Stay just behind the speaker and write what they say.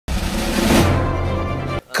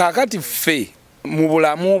kakati ffe mu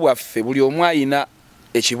bulamu bwaffe buli omu alina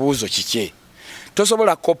ekibuuzo kike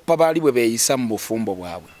tosobola koppa bali bwe beeyisa mu bufumbo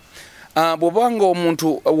bwabwe. Bw'obanga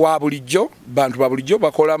omuntu wa bulijjo bantu ba bulijjo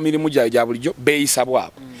bakola mirimu gya bulijjo beeyisa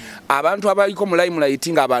bwabwe. Abantu abaliko mu limelight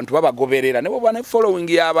nga abantu babagoberera ne bwoba ne following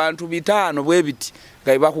y'abantu 5 bwe biti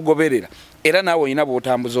nga bakugoberera era nawe olina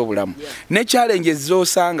bw'otambuza obulamu. Ne challenges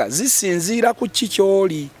z'osanga zisinziira ku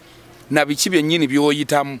kikyoli na biki byennyini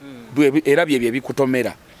by'oyitamu era bye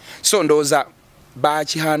bikutomera. So ndowooza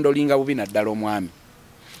bakihandolinga bubi naddala omwami.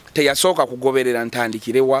 Teyasooka kugoberera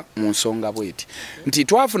ntandikirewa mu nsonga bweti. Nti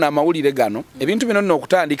twafuna amawulire gano ebintu bino nno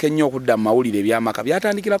okutandika ennyo okudda mu mawulire ebyamaka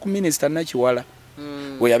byatandikira ku minisita Nakiwala.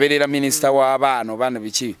 We yabeerera minisita w'abaana baana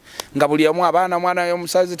biki nga buli omu abaana mwana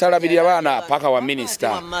y'omusazi talabirira abaana paka wa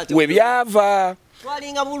minisita we byava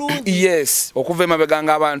twalinga bulungi. Yes, okuva emabega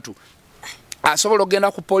ng'abantu asobola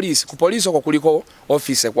okugenda ku poliisi okwo kuliko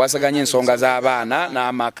office ekwasaganya ensonga z'abaana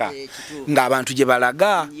n'amaka ng'abantu gye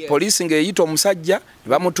balaga poliisi ng'eyita omusajja ne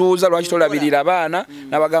bamutuuza lwaki tolabirira abaana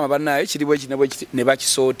n'abagamba bannaye kiriwo ekiti ne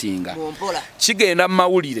bakisootinga kigenda mu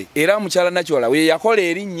mawulire era mukyala Nakiwala we yakola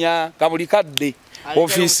erinnya kabuli kadde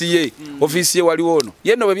office ye waliwo ono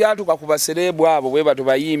yenno bwe byatuuka ku baserebu abo bwe bato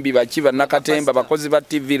bayimbi bakiba nakatemba bakozi ba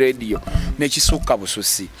TV radio nekisukka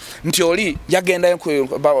bususi nti oli yagenda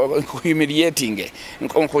humiliating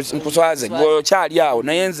nkuswaze kyali awo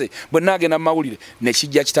naye nze bwe nagenda mu mawulire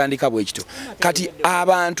nekijja kitandika bwe kito kati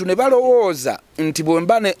abantu ne balowooza nti bwe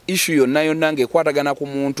mba ne issue yonna ng'ekwatagana ku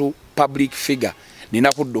muntu public figure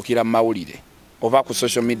nina kuddukira mu mawulire oba ku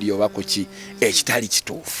social media oba ku ki ekitali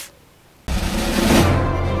kituufu.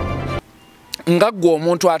 Nga gwe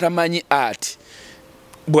omuntu atamanyi art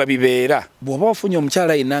bwe bibeera bw'oba ofunye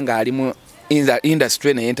omukyala yenna ng'ali mu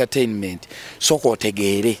industry ne entertainment sooka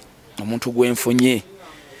otegeere omuntu gwenfunye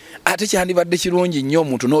ate kyandibadde kirungi nnyo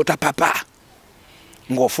omuntu n'otapapa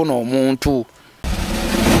ng'ofuna omuntu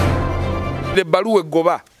ebbaluwa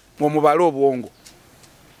eggoba omubala obwongo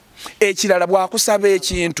ekirala bw'akusaba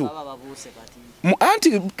ekintu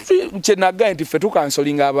anti kyenagga nti ffe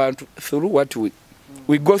tukansolinga abantu through what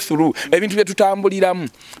we go through ebintu bye tutambuliramu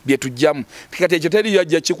bye tujjamu kati ekyo teri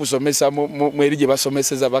yajja kikusomesa mu eri gye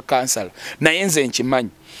basomeseza ba kansala naye nze nkimanyi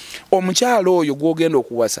omukyalo oyo gwogenda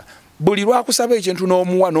okuwasa buli lwakusaba ekintu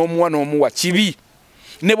n'omuwa kibi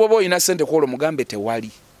ne bwoba olina ssente kwolwo mugambe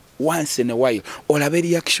tewali once in a while olabe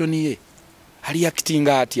reaction ye ali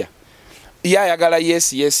actinga atya Ayagala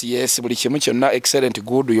yes buli kimu kyonna excellent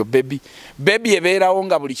good yo baby ebeerawo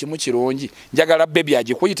nga buli kimu kirungi njagala baby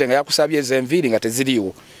agikuyite nga yakusabye ezenviiri nga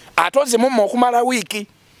teziriiwo atozimumma okumala wiiki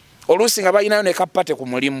oluusi nga balinayo ne kapate ku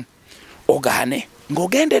mulimu ogaane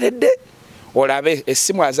ng'ogenderedde olabe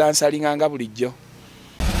essimu azansalinga nga bulijjo.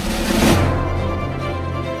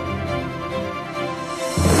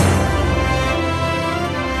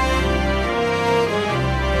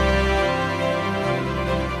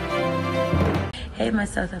 Hey my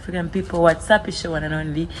South African people, what's up? It's your one and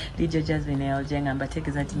only DJ Jasmine Eljenga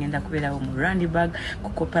mbategeza tingenda kubera mu Randburg ku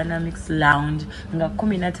Copanamics Lounge nga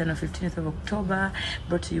 15th of October,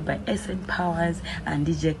 brought to you by SN Powers and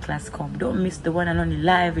DJ Classcom. Don't miss the one and only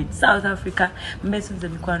live in South Africa. Mbesunze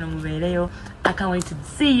mikwano mubereyo. I can't wait to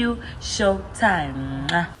see you. Show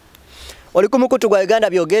time. Oliko mukutu gwa Uganda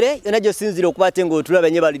byogere yonajo sinzira okubate ngo tulaba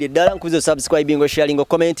nye balide ddala nkubizo subscribing sharing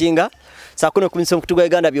commenting sakuno kumiso mukutu gwa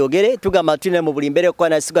Uganda byogere tugamba tune mu bulimbere kwa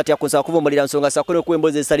na sigati yakunza kuvumulira nsonga sakuno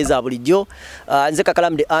kwemboze esali za bulijjo nze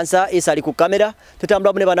kakalamu the answer isali ku kamera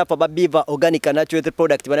tutambula mune bana pa biva organic natural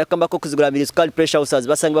product banakamba ko kuzigula municipal pressure houses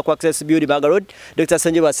basangwa ku access beauty bag road Dr.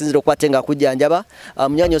 Sanjay basinzira okwatenga kujjanjaba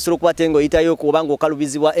munyanyo solo kwatengo itayo kubanga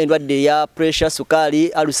okalubizibwa endwadde ya pressure sukali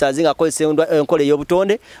alusazinga ko enkole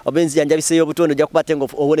y'obutonde obenzi yanja biseyo butondo ja kubatengo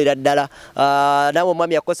obonera ddala nawo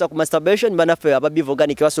mwami yakosa ku masturbation banafe ababivo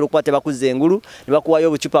organic basolo kwate bakuze engulu ne bakuwayo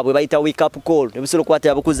obucupa bwe bayita wake up call ne busolo kwate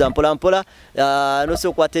abakuza mpola mpola no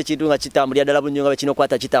so kwate ekintu nga kitambulya ddala bunyonga bakino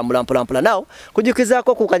kwata kitambula mpola mpola nawo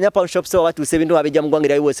kujukizako ku kanyapa shop so watu sebintu abijja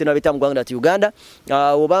mugwangira iwese no abita mugwangira ti Uganda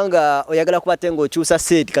obanga oyagala kubatengo chusa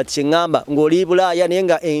set kati chingamba ngoli bulaya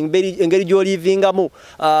nenga engeri jo livingamu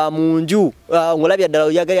munju ngolabya ddala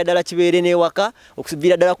oyagala ddala kibere ne waka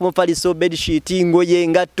okusubira ddala ku mfaliso bed sheet ngoye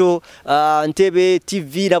ngato ntebe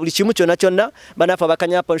TV na buli kimu kyonna banafa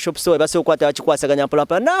bakanyapa shop so baso kwata bakikwasaganya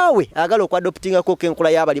mpola nawe agalo kwa adoptinga ko kenkula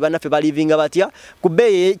yabali banafe balivinga batya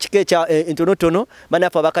kubeye kikecha entonotono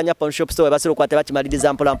banafa bakanyapa shop so baso kwata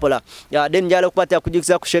bakimaliriza mpola then njalo kupata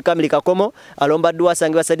kujikiza kusheka milika komo alomba dua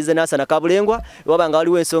sangi basadize nasa na kabulengwa wabanga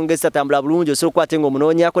waliwo ensonga esatambula bulungi so kwatenga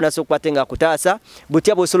omunonyako na so kwatenga kutasa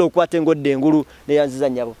butya bo solo kwatenga dengulu ne yanziza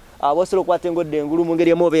nyabo abosolo kwatengo dengulu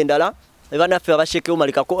mungeri mo bendala banaffe abasheke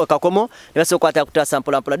umali kakomo ne basokwata kutasa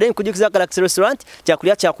mpola then kujukiza Galaxy Restaurant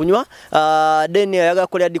kyakulya kyakunywa then yaga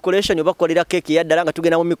kolera decoration obakolera cake ya ddala nga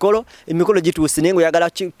tugenda mu emikolo gituusi nengo yagala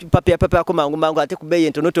papa ako mangu ate kubeye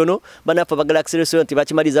entonotono banaffe ba Galaxy Restaurant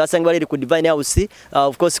bakimaliza basangi bali ku Divine House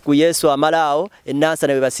of course ku Yesu amalao enansa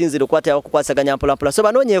ne basinzira okwata okukwasaganya mpola so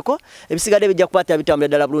banonyeko ebisigadde bijja kupata bitambula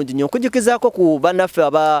ddala bulungi nnyo kujukizaako ku banaffe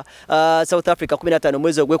aba South Africa 15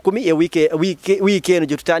 mwezi ogw'ekumi weekend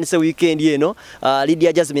jututandise weekend eno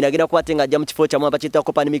Lydia Jasmine agenda kubatenga ajja mu kifo kya mwamba kita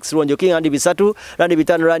Copan Mix Ronjo King and bisatu randi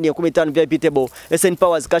bitano randi 15 VIP table SN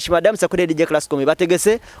Powers Cash Madam Sakure DJ Classcom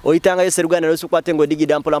bategese oyitanga yese Ruganda losu kwatengo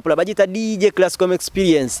digida mpola bagita DJ Classcom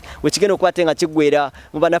experience wekigeno kwatenga kigwera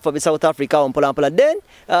mu banaffe ba South Africa mpola then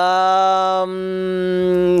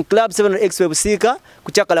Club 7X webusika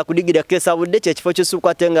kuchakala kudigida kesa budde kifo kyesu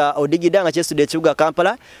kwatenga odigida nga kyesu de kibuga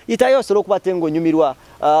Kampala itayo solo kubatengo nyumirwa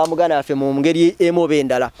mugana afe mu ngeri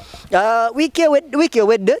emobendala wiki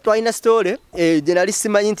wedde twalina story journalist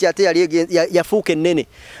manyi nti ate yali yafuuka ennene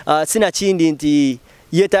sina kindi nti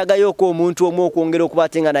yetagayo ko omuntu omu okwongera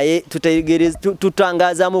okubatenga naye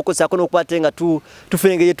tutangazaamu okosako n'okubatenga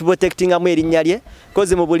tufengeye tuprotectinga mu erinnya lye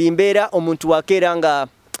koze mu buli mbeera omuntu wakeera nga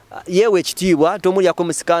yewe ekitiibwa tomulyako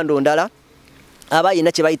mu sikando ndala aba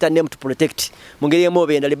yina kye bayita name to protect mu ngeri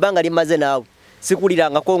emobendala ebbanga limaze naawe sikulira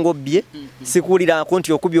kongo bye sikulira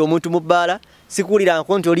nti okubye omuntu mu bbaala sikulira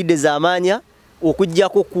nti olidde zaamanya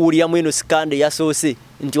okujjako kuulira mweno sikande yasoose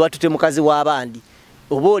nti watute mukazi w'abandi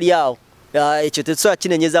oba oli awo ekyo tetusobola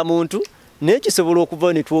kinenyeza muntu naye kisobola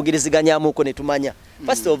okuva ne twogerezeganyaamuko ne tumanya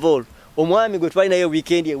first of all omwami gwe twali naye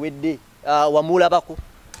weekend ewedde wamulabako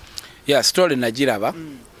story nagiraba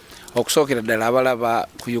okusookera ddala abalaba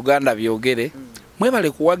ku Uganda byogere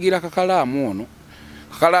mwebale kuwagira kakalaamu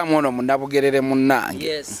ono munabugerere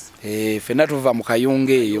munnange fena tuva mu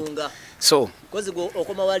kayunga eyo so kozi go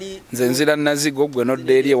okoma wali nze nzira nazigo gwe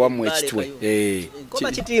nodde eri ewammwe ekitwe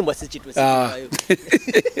koma kitimbwa si kitwe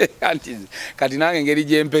kati nange ngeri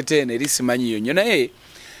gyempetene erisimanyiyo nnyo naye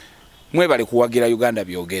mwebale kuwagira Uganda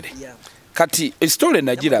byogere kati story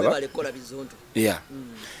nagiraba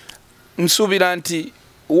nsuubira nti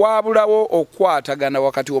wabulawo okwatagana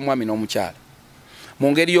wakati w'omwami n'omukyala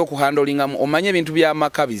mu ngeri y'okuhandolingamu omanye ebintu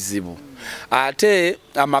by'amaka bizibu ate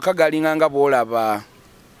amaka galinganga bw'olaba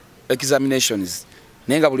examinations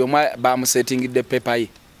naye nga buli omwe bamusetingidde pepa ye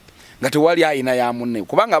nga tewali ayina ya munne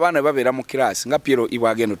kubanga abaana babeera mu kirasi nga Piero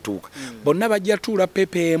ibwagenda otuuka bonna bajja tuula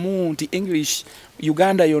pepa emu nti English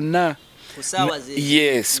Uganda yonna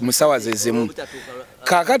yes musawa zezimu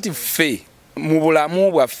kakati ffe mu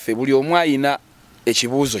bulamu bwaffe buli omwe ayina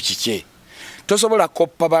ekibuuzo kikye tosobola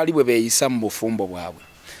koppa bali bwe beeyisa mu bufumbo bwabwe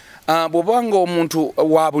bw'obanga omuntu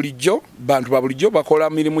wa bulijjo bantu ba bulijjo bakola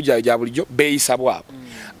mirimu gya bulijjo beeyisa bwabwe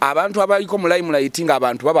abantu abaliko mu limelight nga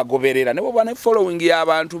abantu babagoberera ne bwoba ne following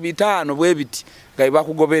y'abantu 5 bwe biti nga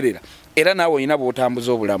bakugoberera era naawe olina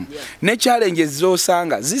bw'otambuza obulamu ne challenges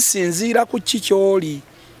z'osanga zisinziira ku kikyoli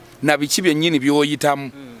na biki byennyini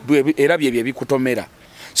by'oyitamu era bye bikutomera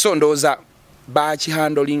so ndowooza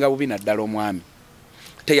bakihandolinga bubi naddala omwami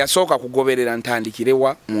teyasooka kugoberera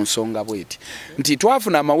ntandikirewa mu nsonga bweti nti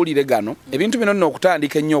twafuna amawulire gano ebintu bino nno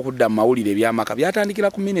okutandika ennyo okudda mu mawulire ebyamaka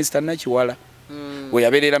byatandikira ku minisita Nakiwala we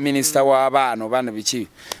yabeerera minisita w'abaana obaana biki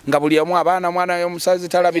nga buli omu abaana mwana y'omusazi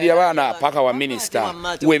talabirira baana paka wa minisita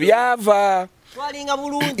we byava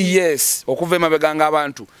yes okuva emabega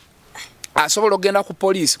ng'abantu asobola okugenda ku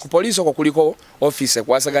poliisi okwo kuliko office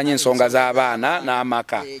ekwasaganya ensonga z'abaana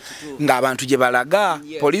n'amaka ng'abantu gye balaga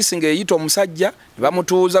poliisi ng'eyita omusajja ne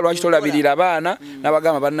bamutuuza lwaki tolabirira abaana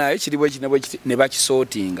n'abagamba bannaye kiribu eki ne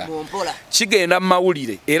bakisootinga kigenda mu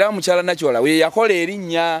mawulire era mukyala Nakiwala we yakola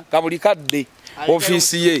erinnya kabuli kadde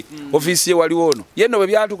office ye waliwo ono yenno bwe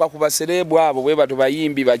byatuuka ku baserebu abo bwe bato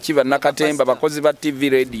bayimbi bakiba nakatemba bakozi ba TV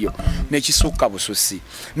radio nekisukka bususi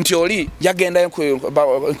nti oli yagenda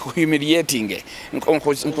humiliating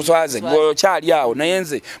nkuswaze kyali awo naye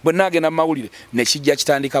nze bwe nagenda mawulire nekijja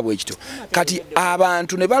kitandika bwe kito kati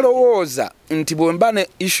abantu ne balowooza nti bwe mba ne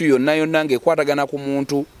issue yonna ng'ekwatagana ku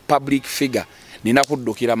muntu public figure nina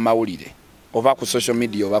kuddukira mu mawulire oba ku social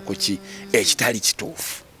media oba ku ki ekitali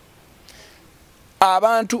kituufu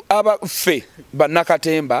abantu abaffe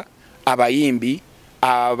bannakatemba abayimbi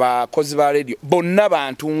abakozi ba radio bonna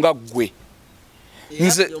bantu nga ggwe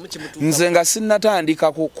nze nga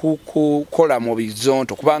sinnatandika kukola mu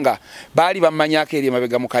bizonto kubanga baali bamanyako eri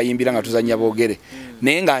emabega mu kayimbira nga tuzannya boogere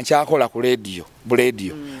naye nga nkyakola ku radio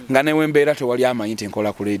nga newe mbeera tewali amanyi nti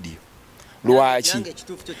nkola ku radio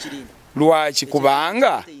lwaki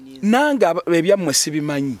kubanga nange ebyammwe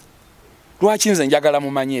sibimanyi lwaki nze njagala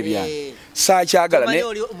mumanye ebyange saakyagala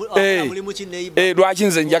lwaki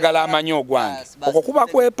nze njagala amanye ogwange okwo kuba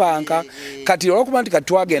kwepanka kati olwokuba nti kati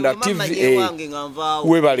twagenda TV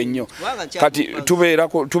webale nnyo kati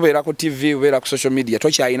tubeera ku TV ubeera ku social media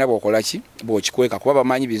tokyalina bw'okola ki bw'okikweka kuba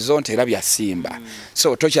bamanyi bizonto era byasimba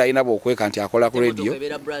so tokyalina bw'okweka nti akola ku radio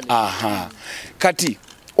kati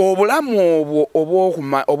obulamu obwo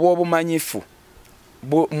obw'obumanyifu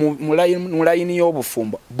mu layini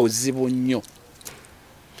y'obufumbo buzibu nnyo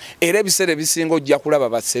era ebiseera ebisinga ojja kulaba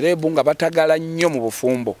baserebu nga batagala nnyo mu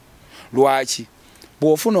bufumbo lwaki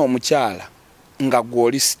bw'ofuna omukyala nga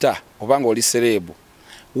gw'oli star oba ng'oli serebu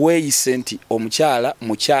weeyise nti omukyala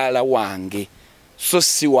mukyala wange so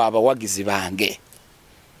si w'abawagizi bange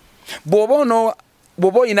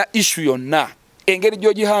bw'oba olina issue yonna engeri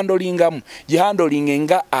gy'ogihandolingamu gihandolinge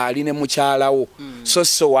nga ali ne mukyalawo so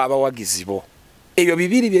w'abawagizi bo ebyo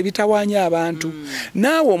bibiri bye bitawanya abantu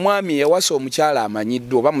naawe omwami yawasa omukyala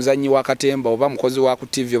amanyiddwa oba muzannyi wa katemba oba mukozi wa ku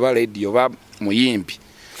TV oba radio oba muyimbi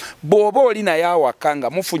bw'oba oli naye awaka nga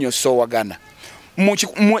mufunye osowagana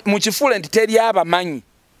mu kifuule nti teri abamanyi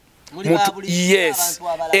yes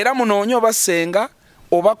era munoonye oba ssenga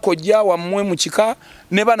oba kojja wammwe mu kika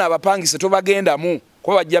ne bano abapangise tobagendamu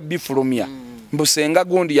kuba bajja bifulumya mbusenga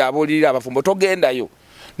gundi yabuulirira abafumbo togendayo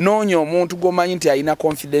noonya omuntu gwomanyi nti alina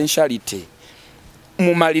confidentiality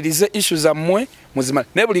mumalirize issue zammwe muzima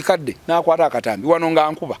ne buli kadde nakwata akatambi wano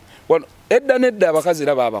nga nkuba edda nedda abakazi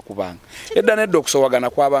raba abakubanga edda nedda okusowagana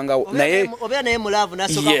kwabangawo naye obera naye mulavu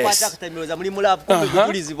nasoka kwata akatambiroza muri mulavu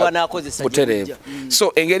kumugulizibwa nakozesa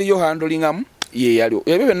so engeri yo handlingamu ye yali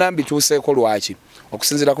ebyo nambi tuseeko lwaki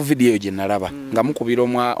okusinzira ku video gye nalaba nga mukubira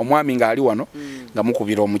omwami nga ali wano nga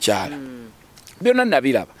mukubira omukyala byonna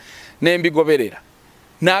nabiraba nembigoberera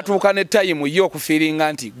natuuka ne time yo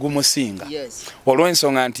okufiiringa nti gumusinga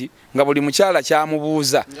olw'ensonga nti nga buli mukyala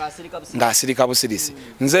kyamubuuza ng'asirika busirisi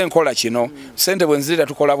nze nkola kino sente bwe nzirira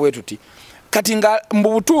tukola bwe tuti kati nga mu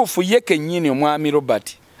butuufu ye kennyini omwami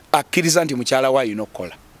Robert akkiriza nti mukyala we alina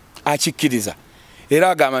okukola akikkiriza era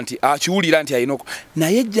agamba nti akiwulira nti alina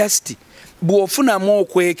naye just bw'ofunamu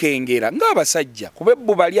okwekengera ng'abasajja kuba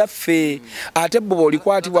ebbuba lyaffe ate ebbuba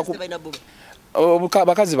olikwatibwa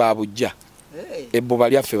bakazi babujja ebbuba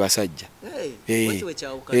lyaffe basajja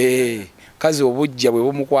kazi obujja bwe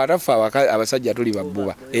bumukwata ffe abasajja tuli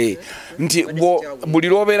babbuba nti buli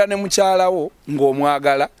lwobeera ne mukyalawo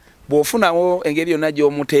ng'omwagala bw'ofunamu engeri yonna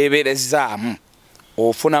gy'omuteeberezaamu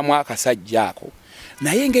ofunamu akasajja ako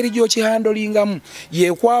naye engeri gy'okihandolingamu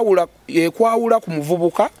yekwawula ku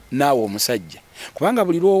muvubuka naawe omusajja kubanga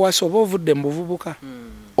buli lwowasa oba ovudde mu buvubuka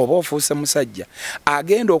oba ofuuse musajja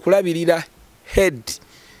agenda okulabirira head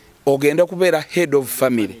ogenda kubeera head of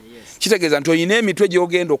family kitegeeza nti oyina emitwe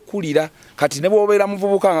gy'ogenda okkulira kati ne bw'obeera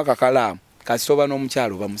muvubuka nga kakalaamu kasi oba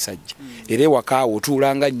n'omukyalo oba musajja era ewakaawo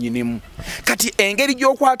otuulanga nnyinimu kati engeri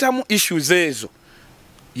gy'okwatamu issues ezo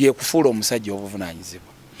yekufuula omusajja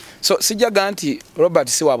obuvunaanyizibwa so sijaga nti Robert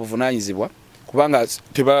si wa buvunaanyizibwa kubanga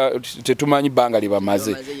tetumanyi bbanga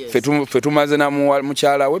libamaze ffe tumaze na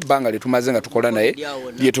mukyala we bbanga lyetumaze nga tukola naye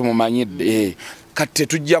lyetumumanyidde kati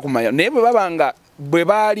tetujja kumanya naye bwe babanga bwe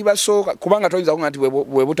baali basooka kubanga toyinza kuga nti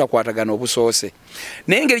bwe butakwatagana obusoose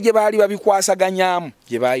naye engeri gye baali babikwasaganyamu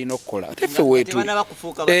gye baalina okukola ate ffe weetuli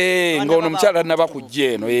ng'ono mukyala naba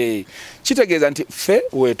kujja eno kitegeeza nti ffe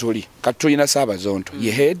weetuli kati tulina Ssaabazonto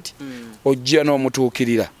ye head ojja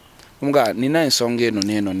n'omutuukirira omuga nina ensonga eno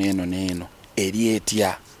n'eno eri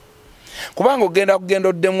etya kubanga kugenda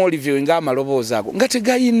oddemu Olivier ng'amaloboozi ago nga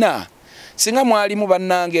tegayina singa mwalimu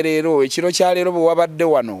bannange leero ekiro kya leero bwe wabadde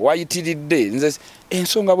wano wayitiridde nze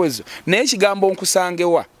ensonga bwezo naye ekigambo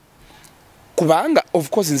nkusangewa kubanga of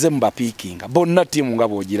course nze mbapiikinga bonna ttiimu nga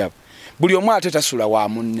bw'ogiraba buli omu ate tasula wa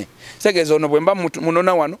munne tegeeza ono bwe mba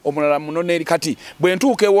munona wano omulala munona eri kati bwe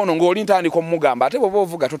ntuuka ewoono ng'oli ntandika omugamba ate bw'oba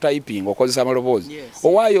ovuga totayipinga okozesa amaloboozi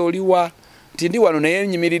owaayo oliwa nti ndi wano naye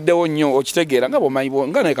nyimiriddewo nnyo okitegeera nga bwomanyi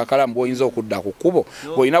nga naye kakalaamu bw'oyinza okudda ku kkubo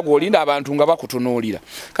bw'olina gw'olinda abantu nga bakutunuulira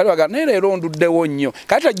kati bagamba naye leero nduddewo nnyo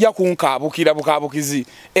kati tajja kunkaabukira bukaabukizi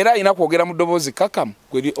era alina kwogera mu ddoboozi kkakamu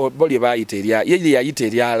bo lye baayita ye yayita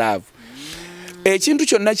erya laavu ekintu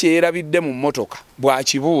kyonna kye yeerabidde mu mmotoka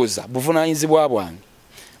bw'akibuuza buvunaanyizibwa bwange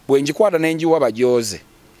bwe ngikwata ne ngiwa bajooze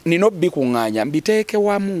nina obbikuŋŋaanya mbiteeke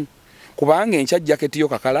wamu kubanga enkya jaketi yo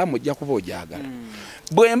kakalaamu ojja kuba ogyagala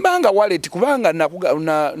bwe mbanga wallet kubanga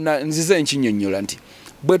nzize nkinnyonnyola nti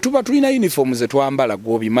bwe tuba tulina uniform ze twambala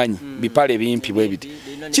gwobimanyi bipale bimpi bwe biti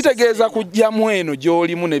kitegeeza kujjamu eno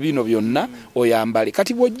gy'olimu ne bino byonna oyambale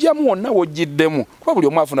kati bw'ojjamu wonna wojjiddemu kuba buli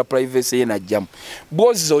omu afuna privacy ye najjamu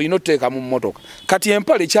bwozi olina oteeka mu mmotoka kati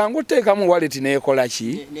empale kyangu oteeka mu waleti neekola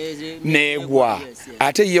ki neegwa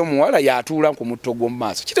ate ye omuwala yatuula ku mutto gw'omu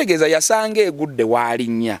maaso kitegeeza yasanga egudde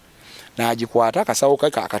waalinnya n'agikwata akasawo ke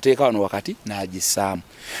akateeka wano wakati n'agissaamu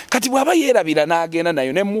kati bw'aba yeerabira n'agenda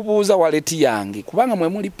nayo ne mubuuza waleti yange kubanga mwe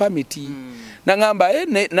muli pamiti nangamba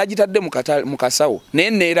nagitadde mu kasawo naye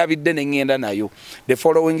neerabidde ne ŋŋenda nayo the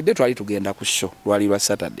following day twali tugenda ku show lwali lwa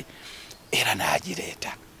Saturday era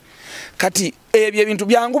n'agireeta kati ebyo ebintu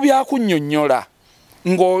byangu byakunnyonnyola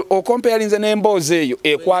ng'okompeyalinze n'emboozi eyo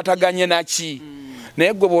ekwataganye naki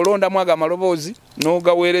naye gwe bw'olondamu ago amaloboozi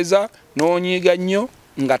n'ogaweereza n'onyiiga nnyo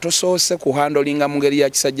nga tosoose kuhandolinga mu ngeri ya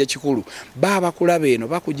kisajja kikulu bakulaba eno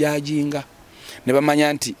bakujajinga ne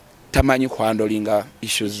bamanya nti tamanyi kuhandolinga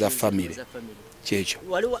issues za family kyekyo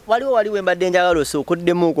waliwo embadde njagala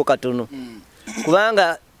osookoddemuuko katono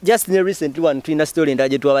kubanga just ne recently one tulina story endala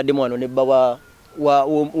gye twabaddemu wano nebba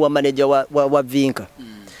wa manager wa Vinka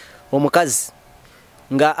omukazi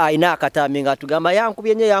nga ayina akatambi nga atugamba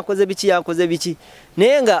yankubye nnyo yankoze biki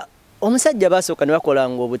naye nga omusajja basooka ne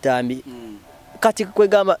bakolanga obutambi kati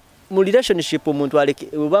kwegamba mu relationship omuntu aleke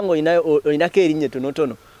ubanga olinako erinnya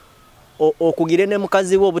tonotono okugire ne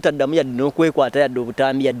mukazi wo obutaddamu yadde n'okwekwata yadde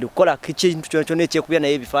obutambi yadde okukola kintu kyona ekyekubya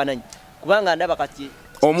naye ebifaananyi kubanga ndaba kati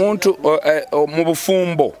omuntu mu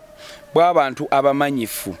bufumbo bw'abantu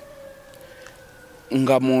abamanyifu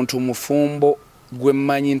nga muntu mufumbo gwe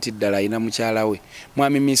mmanyi nti ddala ayina mukyala we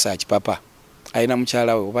mwami Misaki papa ayina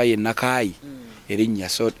mukyala we oba ye Nakaayi erinnya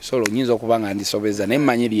solo nyinza okuba nga ndisobeza naye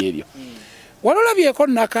mmanyiri eryo walolabyeko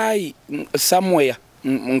Nakaayi somewhere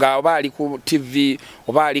nga oba ali ku TV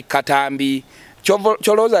oba ali katambi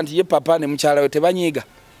kyolowooza nti ye papa ne mukyala we tebanyiiga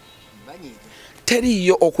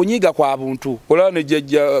teriyo okunyiiga kwa buntu olaba ne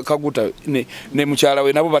jjajja Kaguta ne mukyala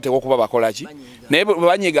we nabo bateeka okuba bakola ki naye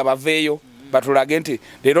banyiiga baveeyo batulage nti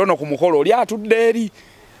leero no ku mukolo oli atudde eri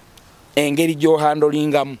engeri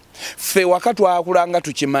gy'ohandolingamu ffe waka twakulanga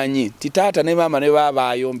tukimanyi nti taata ne maama ne baaba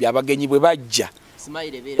ayombi abagenyi bwe bajja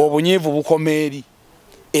obunyiivu bukoma eri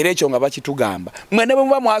era ekyo nga bakitugamba mwene bwe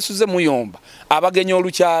muba mwasuze muyomba abagenyi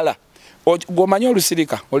olukyala gwomanyi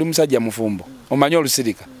olusirika oli musajja mufumbo omanyi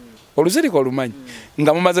olusirika olumanyi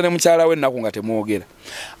nga mumaze ne mukyala we ennaku nga temwogera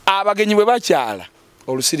abagenyi bwe bakyala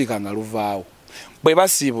olusirika nga luvaawo bwe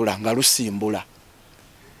basiibula nga lusimbula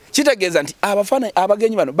kitegeeza nti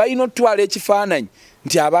abagenyi bano balina otwala ekifaananyi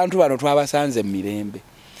nti abantu bano twabasanze mu mirembe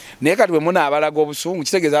naye kati bwe munaabalaga obusungu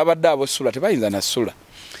kitegeeza abadde abosula tebayinza nasula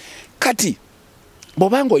kati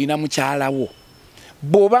bw'obanga olina mukyala wo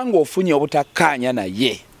bw'obanga ofunye obutakkaanya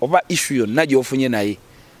naye oba issu yonna gy'ofunye naye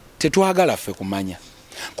tetwagala ffe kumanya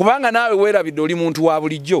kubanga naawe weerabidde oli muntu wa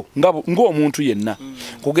bulijjo ng'omuntu yenna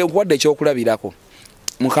kuwadde ekyokulabirako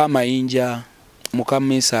mukamayinja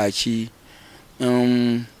mukamesaki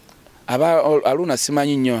aluna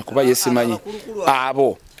simanyi nnyo kuba ye simanyi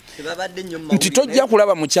abo nti tojja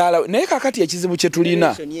kulaba mukyala naye kakati ekizibu kye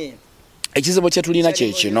tulina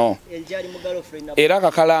kye kino era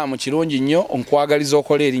kakalaamu kirungi nnyo nkwagaliza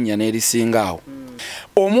okola erinnya n'erisingaawo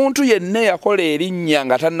omuntu yenna yakola erinnya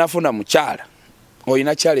nga tannafuna mukyala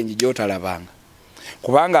olina challenge gy'otalabanga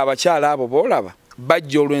kubanga abakyala abo boolaba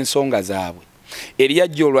bajja olw'ensonga zaabwe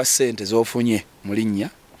eriyajja olwa ssente z'ofunye mu linnya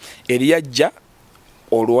eriyajja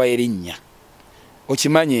olwa erinnya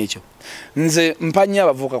okimanyi ekyo nze mpanya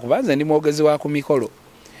abavubuka kubanze ndi mwogezi wa ku mikolo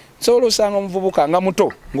nsobola osanga omuvubuka nga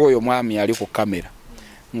muto ng'oyo mwami ali ku kamera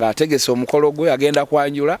ng'ategese omukolo gwe agenda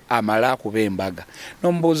kwanjula amala akuba embaga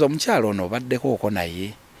n'omubuuza omukyalo ono obaddeko oko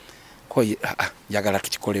naye njagala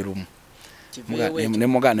tukikole lumu ne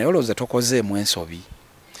mugana naye olowooza tokozeemu ensobi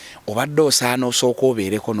obadde osaana osooka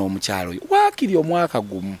obeereko n'omukyalo oyo waakiri omwaka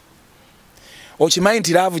gumu okimanyi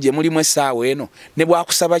nti laavu gye mulimu essaawa eno ne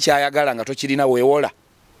bwakusaba kyayagala nga tokirina weewola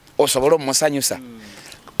osobole omusanyusa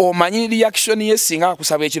omanyi reaction ye singa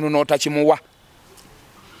akusaba ekintu n'otakimuwa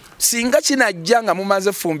singa kinajja nga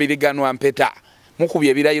mumaze fumbiriganwa mpeta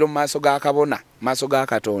mukubye ebirayiro mu maaso ga kabona maaso ga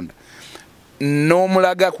Katonda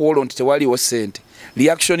n'omulaga kuwolo nti tewaliwo ssente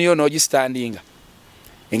reaction yo n'ogistandinga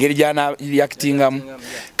engeri gyana reactingamu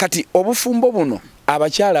kati obufumbo buno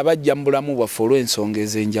abakyala bajja mu bulamu bwaffe olw'ensonga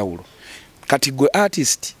ez'enjawulo kati gwe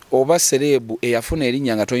artist oba serebu eyafuna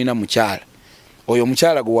erinnya nga tolina mukyala oyo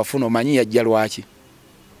mukyala gwe wafuna omanyi yajja lwaki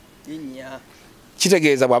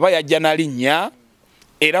kitegeeza bw'aba yajja na linnya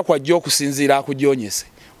era kwajja okusinziira akugyonyese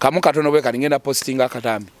kamu katono bwe kali ngenda postinga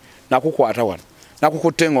akatambi nakukwata wano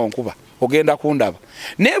nakukutte ng'onkuba ogenda kundaba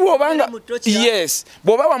naye bw'obanga yes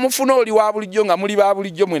bw'oba wamufuna oli wa bulijjo nga muli ba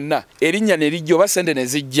bulijjo mwenna erinnya ne lijjo oba sente ne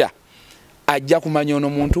zijja ajja kumanya ono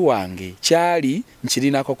muntu wange kyali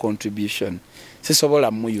nkirinako contribution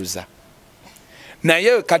sisobola muyuza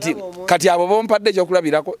naye kati abo bompadde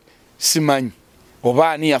ekyokulabirako simanyi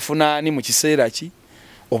oba ani yafuna ani mu kiseera ki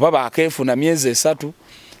oba bakeefuna myezi 3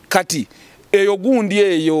 kati eyo gundi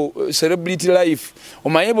eyo celebrity life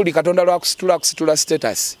omaye buli katonda lwakusitula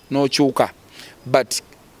status n'okyuka but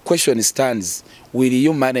question stands, will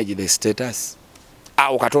you manage the status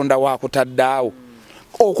awo katonda wakutaddaawo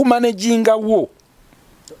okumanaginga wo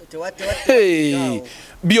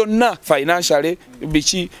byonna financially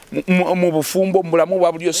biki mu bufumbo mulamu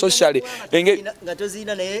bwa bulyo socially nga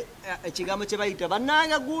tozina naye ekigambo kye bayita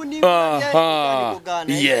bannanga gundi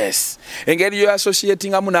yes engeri yo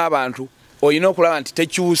associatingamu n'abantu oyina okulaba nti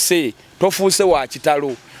tekyuse tofuuse wa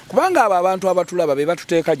kitalo kubanga abo abantu abatulaba be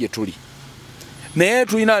batuteeka gye tuli naye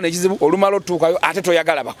tulina nekizibu olumala otuukayo ate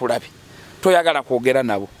toyagala bakulabe toyagala kwogera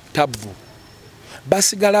nabo tabbu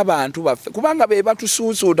basigala bantu baffe kubanga be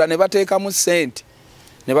batusuusuuta ne bateekamu sente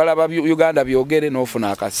ne balaba Uganda byogere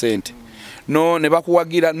n'ofuna akasente no ne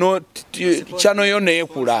bakuwagira no chano yo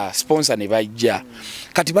neekula sponsor ne bajja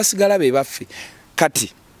kati basigala be baffe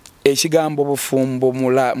kati ekigambo bufumbo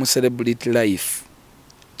mu celebrity life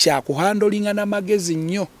kya kuhandolinga na magezi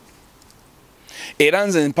nnyo era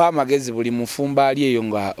nze mpa amagezi buli mufumba ali eyo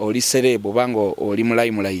nga oli serebo bango oli mu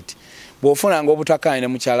limelight bw'ofuna nga obutakane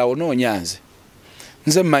mukyala wo noonyanze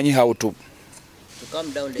nze mmanyi how to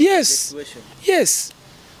calm down yes yes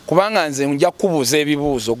kubanga nze nja kubuuza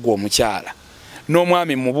ebibuuzo gwo omukyala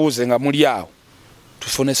n'omwami mubuuze nga muli awo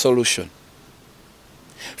tufune solution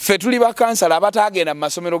ffe tuli bakansala abatagenda mu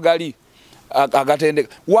masomero gali agatendeka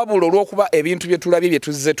wabula olw'okuba ebintu bye tulabye bye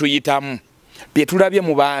tuzze tuyitamu bye tulabye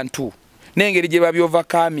mu bantu n'engeri gye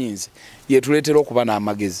babyovakaminze yetuleetera okuba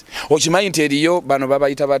n'amagezi okimanyi nti eriyo bano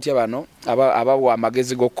babayita batya bano abawa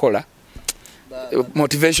amagezi g'okukola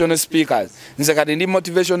motivational speakers nze kati ndi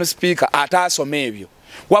motivational speaker ataasoma ebyo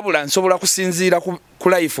wabula nsobola kusinziira ku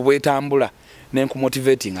life bwetambula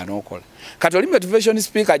nenkumotivatinga n'okola kati oli motivation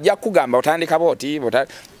speaker ajja kugamba otandika boti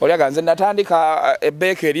olyaga nze natandika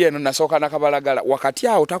ebakery eno nasooka nakabalagala wakati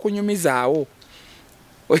awo takunyumizaawo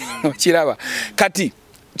okiraba kati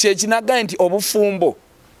kyekinaga nti obufumbo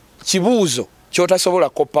kibuuzo kyotasobola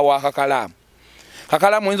koppa wa kakalaamu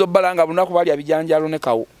kakalaamu oyinza obbalanga lunaku bali abijanjalo ne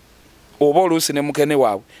kawo oba oluusi ne mukene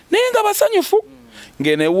waabwe naye nga basanyufu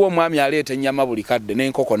ngeneewo omwami aleeta ennyama buli kadde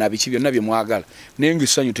n'enkoko na biki byonna bye mwagala naye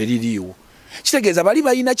ng'essanyu teririiwo kitegeeza bali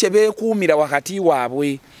balina kye beekuumira wakati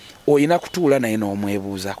waabwe oyina kutuula naye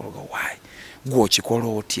n'omwebuuza waayi gw'okikola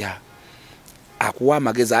otya akuwa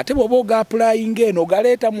amagezi ate bw'oba oga-applyinga eno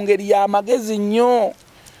ogaleeta mu ngeri y'amagezi nnyo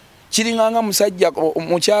kiringanga musajja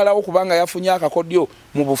mukyalawo kubanga yafunye akakodyo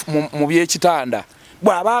mu byekitanda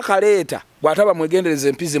bw'aba akaleeta bw'ataba mwegendereza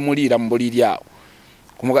empizi muliira mu buliri awo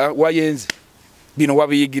wayenze bino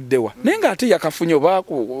wabiyigiddewa naye ng'ate yakafunye oba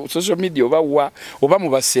ku social media oba mu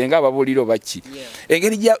basenga ababuliro baki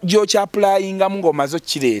engeri gy'okyapplyingamu ng'omaze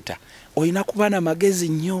okkireeta olina kuba n'amagezi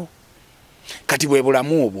nnyo kati bwe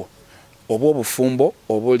bulamu obwo oba obufumbo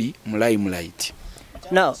obuli mu limelight.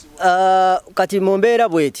 Now kati mu mbeera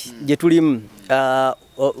bweti gye tulimu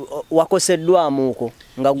wakoseddwamuuko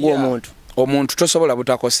nga gwe omuntu tosobola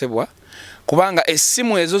butakosebwa kubanga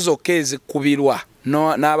essimu ezo zokka ezikubirwa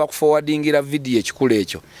n'abakuforwardingira vidiyo ekikulu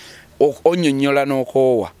ekyo onnyonnyola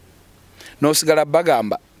n'okoowa n'osigala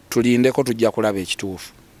bagamba tulindeko tujja kulaba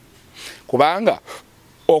ekituufu kubanga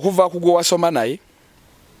okuva ku gwe wasoma naye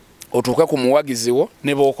otuuke ku muwagizi wo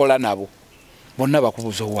ne b'okola nabo bonna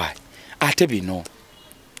bakubuza owaayi ate bino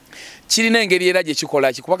kirina engeri era gye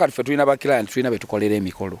kikola ki kuba kati ffe tulina bakirayant tulina betukolera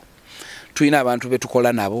emikolo tulina abantu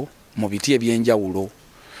betukola nabo mu biti ebyenjawulo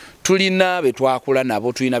tulina betwakula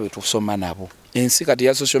nabo tulina betusoma nabo ensi kati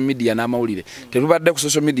ya social media n'amawulire tetubadde ku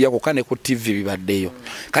social media kokka ne ku TV bibaddeyo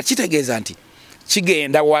kati kitegeeza nti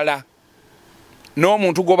kigenda wala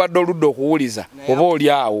n'omuntu gobadde oludde okuwuliza oba oli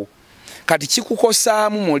awo kati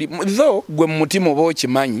kikukosaamu tho gwe mu mutima oba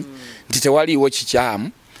okimanyi nti tewaliiwo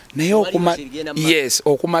kikyamu naye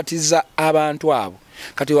okumatiza abantu abo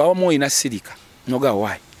kati wawamu oyina sirika noga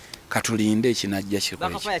waayi katulinde ekinajja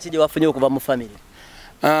kikolewafunye okuva mu famire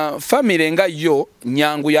famire nga yo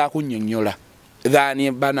nyangu yakunnyonnyola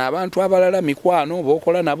thani bana abantu abalala mikwano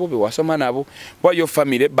bokola nabo bewasoma nabo wayo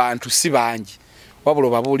famire bantu si bangi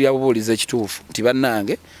wabula babuuliza ekituufu nti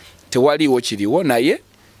bannange tewaliiwo kiriwo naye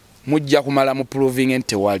mujja kumala mu proving nti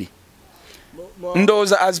tewali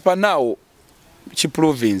ndowooza as per now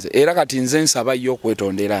kiprovinze era kati nze nsaba yo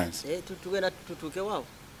okwetondera nze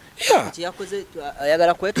Yeah. Yakoze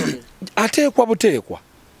ayagala kwetondera. Ateekwa buteekwa.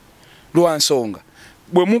 Lwa nsonga.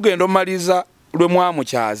 Bwe mugenda omaliza lwe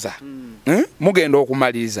mwamukyaza. Mugenda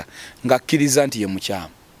okumaliriza ngakkiriza nti ye mukyamu.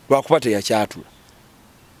 Lwakuba teyakyatula.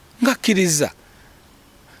 Ngakkiriza.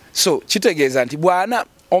 So kitegeeza nti bwana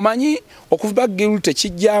omanyi okuva guilt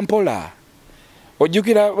kijja mpola.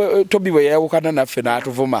 Ojjukira Tobi bwe yawukana naffe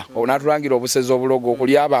n'atuvuma n'atulangira obusezi obulogo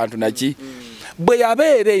okuli abantu naki bwe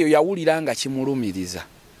yabeera eyo yawulira nga kimulumiriza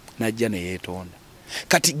najja ne yeetonda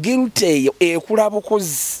kati guilt eyo ekula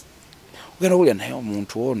bukozi ogenda wulira naye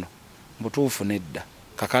omuntu ono butuufu nedda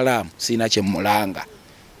kakalaamu siina kye mulanga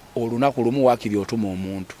olunaku lumu waakiri otuma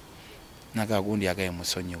omuntu nagagundi agaye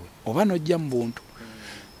musonyiwe oba nojja mu buntu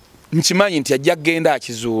nkimanyi nti ajja kgenda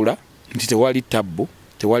akizuula nti tewali tabbu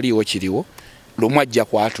tewaliiwo kiriwo lumu ajja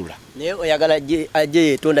kwatula naye oyagala ajje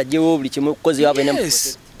yeetonda ajjewo buli kimu kukozi wabe ne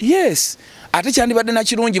yes ate kyandibadde na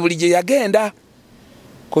kirungi buli gye yagenda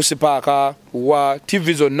kosipaaka wa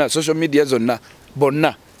TV zonna social media zonna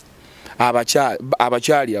bonna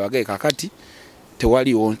abakyali abagaye kakati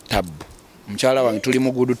tewaliiwo tabbu mukyala wange tuli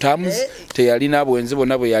mu good terms teyalina bwenzi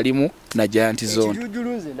bonna bwe yalimu na Giant Zonto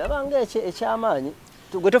ekijujulunze ndabanga ekyamaanyi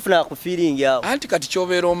gwe tofuna ku feeling awo anti kati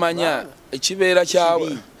kyobeera omanya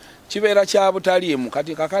kibeera kya butaliimu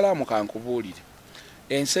kati kakalaamu kankubuulire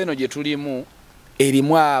ensi eno gye tulimu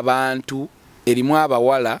erimu abantu erimu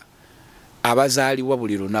abawala abazaaliwa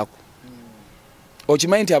buli lunaku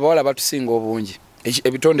okimanyi nti abawala batusinga obungi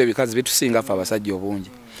ebitonde ebikazi bitusinga ffe abasajja obungi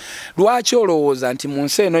lwaki olowooza nti mu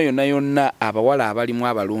nsi eno yonna yonna abawala abalimu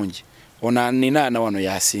abalungi onaninaana wano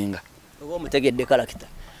yasinga oba omutegedde kalakita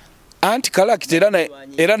anti kalakita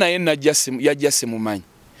era naye yajja simumanyi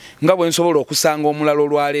nga bwe nsobola okusanga omulala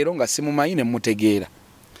olwaleero nga simumanyi ne mutegeera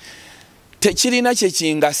tekirina kye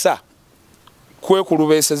kingasa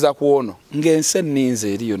kwekulubeeseza kwono ng'ensi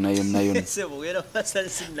enninze eri yonna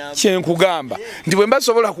kyenkugamba nti bwe mba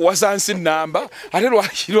sobola kuwasa nsi nnamba ate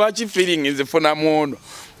lwaki feeling nzifunamu ono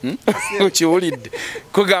okiwulidde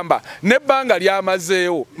kugamba n'ebbanga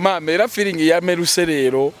lyamazeewo maama era feeling yameruse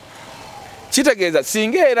leero kitegeeza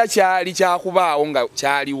singa era kyali kyakubaawo nga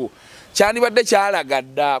kyaliwo kyandibadde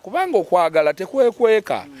kyalagadda kubanga okwagala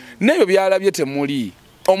tekwekweka n'ebyo byalabye temuli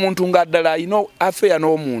omuntu ng'addala alina afeya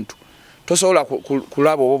n'omuntu tosobola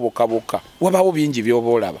kulaba obo bokka wabawo bingi by'oba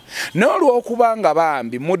olaba naye olw'okubanga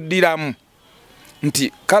bambi muddiramu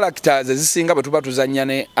nti characters ezisinga bwe tuba tuzannya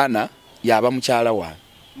ne Ana yaba mukyala wange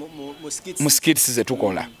mu skits ze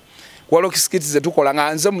tukola waliwo skits ze tukola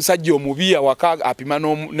nga nze musajja omubi awaka apima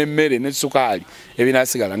n'emmere ne sukaali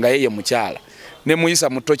ebinaasigala nga yeye mukyala ne muyisa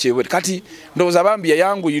muto kyebwe kati ndowooza bambi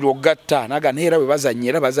yayanguyirwa okugatta naga neera bwe bazannya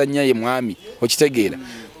era bazannya ye mwami okitegeera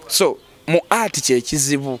so mu art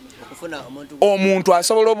kyekizibu omuntu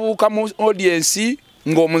asobola obuuka mu audience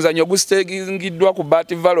ng'omuzannyo gustegingiddwa ku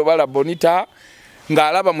Bativalo bala Bonita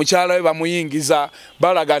ng'alaba mukyala we bamuyingiza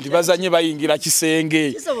balaga nti bazanye bayingira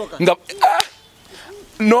kisenge nga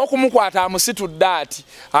n'okumukwata amusitudde ati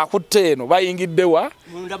akutte eno bayingiddewa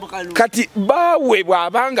kati baawe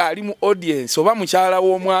bw'abanga ali mu audience oba mukyala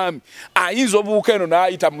w'omwami ayinza obuuka eno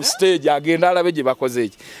n'ayita mu stage agenda alabe gye bakoze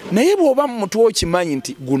eki naye bw'oba mutwe okimanyi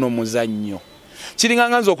nti guno muzannyo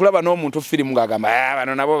kiringanganza okulaba n'omuntu firimu ng'agamba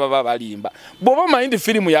bano nabo baba balimba bw'oba omanyi nti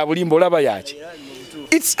firimu ya bulimba olaba yaki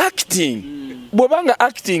it's acting bw'obanga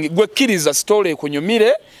acting gwekkiriza story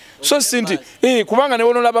ekunyumire so sinti kubanga ne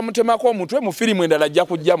wonolaba mutemako omutwe mu firimu endala ajja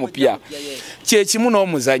kujja mupya kyekimu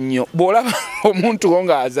n'omuzannyo bw'olaba omuntu wo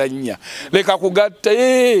ng'azannya leka kugatta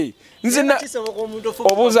nzina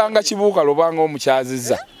obuuzanga kibuuka lobanga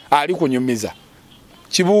omukyaziza ali kunyumiza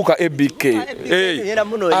kibuuka EBK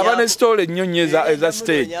aba ne story ennyonyi eza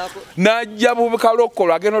stage najja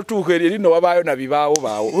bukalokolo agenda otuuka eri lino wabaayo na bibaawo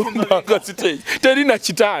baawo stage terina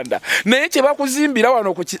kitanda naye kye bakuzimbira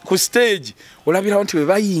wano ku stage olabirawo nti bwe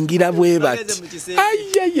bayingira bwe bati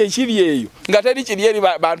ayeye kiri eyo nga teri kiri eri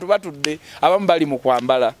bantu batudde abamu bali mu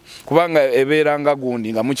kwambala kubanga ebeera nga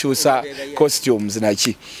gundi nga mukyusa costumes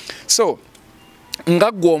naki so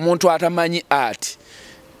nga gwe omuntu atamanyi art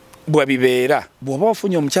bwe bibeera bw'oba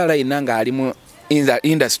ofunye omukyala yenna ng'ali mu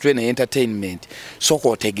industry ne entertainment sooka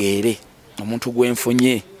otegeere omuntu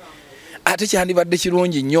gwenfunye ate kyandibadde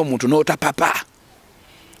kirungi nnyo omuntu n'otapapa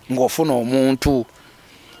ng'ofuna omuntu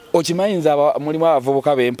okimanyi nze mulimu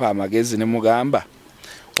abavubuka bempa amagezi ne mugamba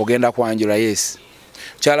ogenda kwanjula yes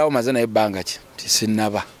mukyala wo maze naye ebbanga ki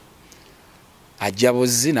tisinnaba ajja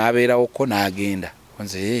buzzi n'abeerawoko n'agenda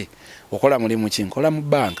nze okola mulimu ki nkola mu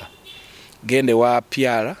bbanka gende wa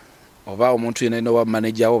pyala oba omuntu yenna no wa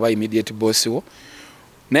manager oba immediate boss wo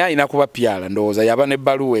naye alina kuba pyala ndowooza yaba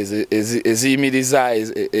n'ebbaluwa eziyimiriza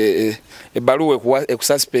ebbaluwa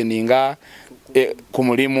ekususpendinga ku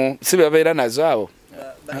mulimu sibe babeera nazo abo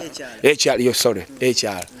ekyalo sorry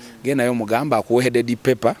ekyalo genda yo mugamba akuwe headed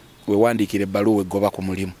paper we wandikire baluwe goba ku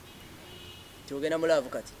mulimu kyogenda mulavu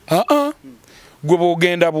kati gwe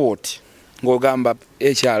bogenda bwoti ng'ogamba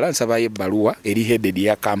ekyala nsabayo ebbaluwa eri headed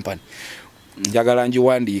ya company njagala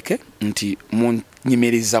njiwandiike nti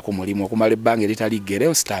munyimiriza ku mulimu okumala ebbanga eritali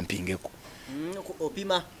ggere stampingeko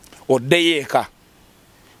opima oddeyo eka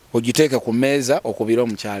ogiteeke ku mmeeza okubira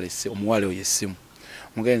omukyala omuwala oyo essimu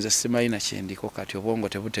mugenzi simayina kyendiko kati obwongo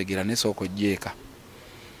tebutegeera nesooka ojjeeka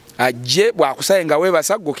ajje bwakusaye nga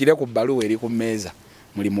weebasa ggukire ku bbaluwa eri ku mmeeza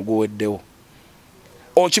mulimu guweddewo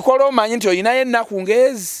okikola omanyi nti oyinayo ennaku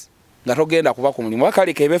ngezi nga togenda kuba ku mulimu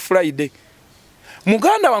wakaleka ebe Friday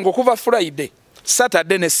muganda wange okuva Friday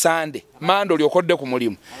Saturday ne Sunday mando lyokodde ku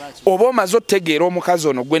mulimu oba omaze otegeera omukazi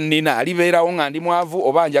ono gwe nnina alibeerawo nga ndi mwavu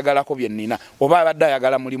oba njagalako bye nnina oba abadde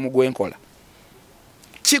ayagala mulimu gwenkola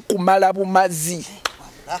kikumala bumazi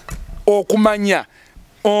okumanya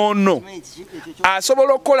ono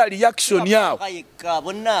asobola okukola reaction yawo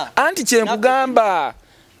anti kyenkugamba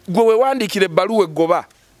gwe wewandikira ebbaluwa eggoba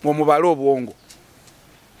omubala obwongo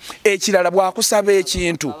ekirala bwakusaba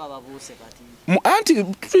ekintu anti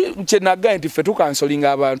kyenagaye nti ffe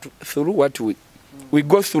tukansolinga abantu through what we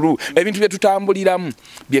go through ebintu byetutambuliramu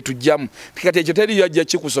byetujjamu kati ekyo teri yajja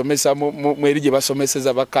kikusomesa mweri gye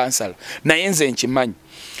basomeseza bakansala naye nze nkimanyi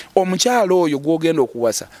omukyalo oyo gwogenda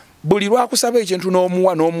okuwasa buli lwakusaba ekintu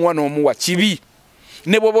n'omuwa kibi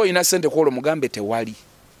ne bwoba olina ssente kwola mugambe tewali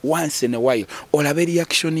once in a while olabe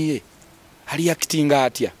reaction ye aliactinga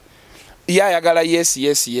atya yayagala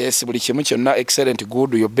yes buli kimu kyonna excellent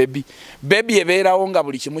good yo baby ebeerawo nga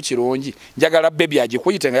buli kimu kirungi njagala baby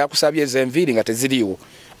agikuyite nga yakusabye ezenviiri nga teziriiwo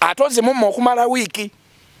ate ozimumma okumala wiiki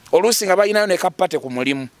oluusi nga balinayo ne kapate ku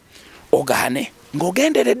mulimu ogaane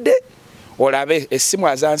ng'ogenderedde olabe essimu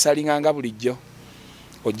azansalinganga bulijjo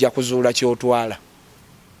ojja kuzuula kyotwala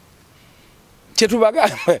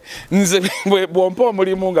kyetubagambe nze bwompa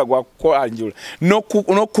omulimu nga gwakwanjula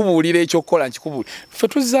n'okubuulira ekyokukola nkikubuulira ffe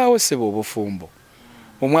tuzzaawo ssebo obufumbo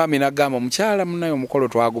omwami n'agamba omukyala munaye omukolo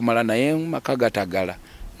twagumala naye maka gatagala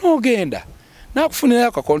n'ogenda n'akufunirayo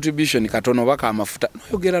aka contribution katono oba kamafuta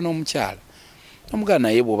n'oyogera n'omukyala omugala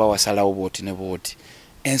naye bw'oba wasalawo bwoti ne bwoti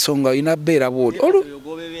ensonga olina bbeera bwoti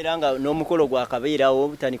ogobeera nga n'omukolo gwakabeerawo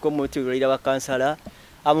butandika omutuulira bakansala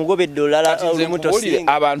amugobedde olala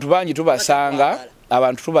olumutosinga abantu bangi tubasanga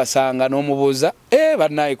n'omubuuza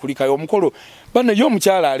bannaye kulikayo omukolo banne yo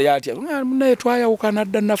omukyala ali atya naye twayawukana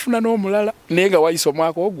dda nafuna n'omulala naye nga wayisa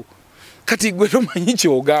omwaka ogwo kati gwe tomanyi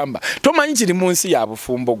kyogamba tomanyi kiri mu nsi ya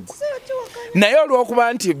bufumbo gwe naye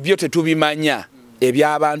olw'okuba nti byo tetubimanya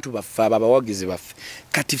eby'abantu baffe abawagizi baffe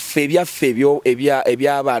kati ffe ebyaffe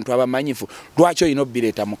eby'abantu abamanyifu lwaki olina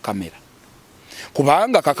obbireeta mu kamera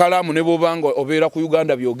kubanga kakalaamu ne bobanga obeera ku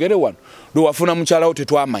Uganda byogere wano lwewafuna mukyalawo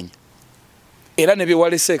tetwamanya era ne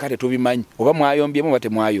byewalese kate tubimanyi oba mwayombyemu oba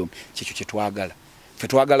temwayombye kyekyo kyetwagala ffe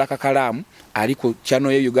twagala kakalaamu ali ku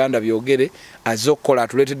channel ye Uganda byogere azze okukola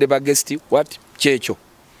atuleetedde bagesti what kyekyo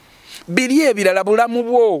biri ebirala bulamu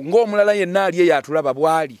bwo ng'omulala yenna ali yatulaba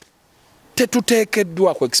bwali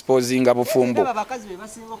tetuteekeddwa ku exposinga bufumbo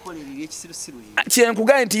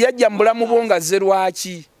kyenkugaye nti yajja mu bulamu bwo nga zze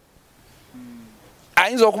lwaki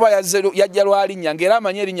ayinza okuba yajja lwalinnya ng'era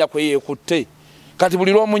amanye erinnya kwe yeekutte kati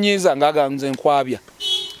buli lw'omunyiiza ng'aganze nkwabya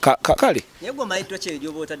kale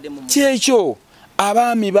kyekyo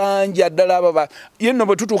abaami bangi addala aba yenno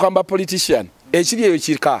bwe tutuuka mu bapolitician ekiri eyo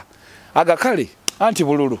kika agakale anti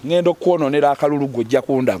bululu ngenda okwonoonera akalulu gojja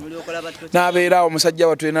kundamu n'abeerawo omusajja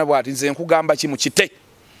watulina bw'ati nze nkugamba kimu kite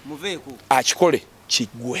akikole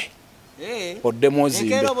kiggwe oddemu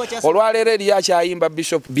ozimbe olwaleero eri akyayimba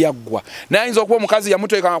bishop byaggwa naye ayinza okuba omukazi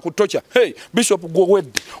yamuteekanga ku ttokya bishop gwe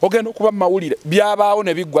wedde ogenda okuba mu mawulire byabaawo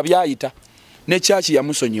ne biggwa byayita ne kyaki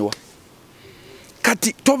yamusonyiwa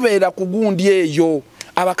kati tobeera ku gundi eyo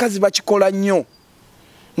abakazi bakikola nnyo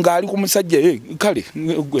ng'ali ku musajja kale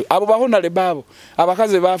abo bahonale baabo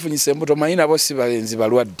abakazi baafunyisa embuto manyi nabo si balenzi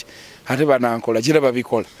balwadde ate banankola kira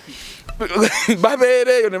babikola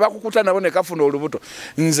babeereeyo ne bakukuta nabo ne kafuna olubuto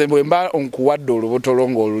nze bwe mba nkuwadde olubuto lwo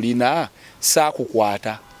ng'olulina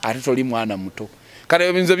saakukwata ate toli mwana muto kale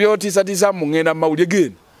ebinze byotiisatiisa mu ŋŋenda mu mawulire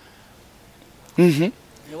genda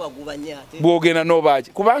bw'ogenda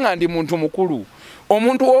n'obaaki kubanga ndi muntu mukulu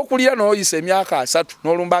omuntu w'okulira n'oyisa emyaka 3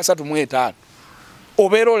 n'olumba 35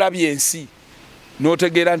 obeera olabye ensi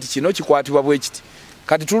n'otegeera nti kino kikwatibwa bwe kiti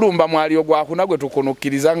kati tulumba mwaliyo gwakuna gwe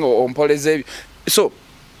tukunukkiriza nga ompoleza ebyo so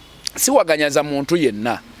siwaganyaza muntu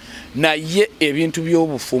yenna naye ebintu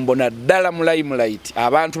by'obufumbo naddala mu limelight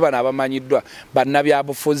abantu bano abamanyiddwa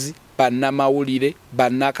bannabyabufuzi bannamawulire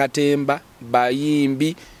bannakatemba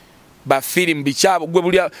bayimbi bafirimu bikyabo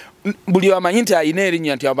gwe buli amanyi nti ayina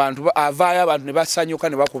erinnya nti abantu avaayo abantu ne basanyuka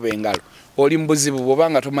ne bakuba engalo oli mbuzibu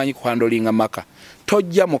bw'obanga tomanyi kuhandolinga maka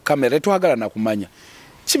tojja mu kamera twagala na kumanya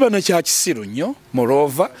kiba ne kya kisiru nnyo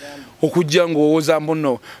morova okujja ng'owooza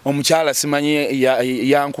mbuno omukyala simanyi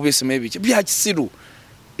yankubisimu ebiki bya kisiru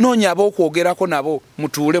noonya ab'okwogerako nabo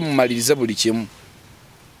mutuule mumalirize buli kimu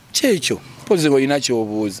kyekyo mpozi olina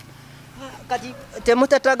kyobuuza kati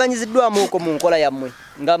temutataganyiziddwamu okwo mu nkola yammwe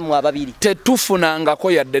nga mmwe ababiri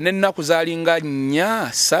tetufunangako yadde n'ennaku zaalinga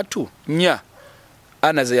 4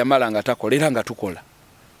 ana ze yamala nga takola era nga tukola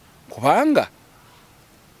kubanga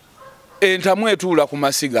entamu etuula ku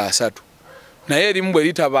masiga 3 naye erimu bwe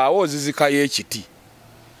litabaawo ozizikayo ekiti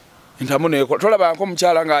entamu nekola tolabangako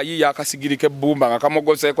omukyala ng'ayiiya akasigiri k'ebbumba nga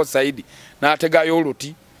kamogoseeko sayidi n'ategayo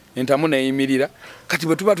oluti entamu neyimirira kati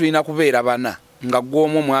bwe tuba tulina kubeera bana nga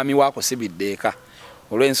gw'omu omwami waako sibidde eka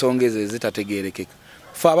olw'ensonga ezo ezitategeerekeka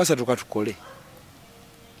fe abasatu katukole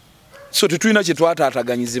so tetulina kye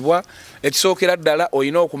twataataganyizibwa ekisookera ddala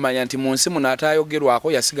olina okumanya nti mu nsi muno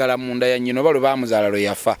ataayogerwako yasigala munda ya nnyina oba lwe baamuzaala lwe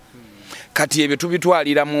yafa kati ebyo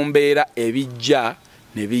tubitwalira mu mbeera ebijja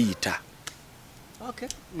ne biyita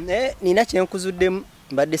nina kyenkuzuddemu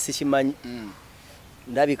mbadde sikimanyi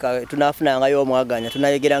ndabika tunafunangayo omwaganya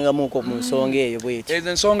tunayegerangamuko mu nsonga eyo bweti ezo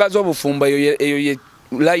ensonga z'obufumbo eyo ye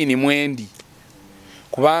layini mwendi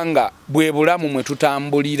kubanga bwe bulamu mwe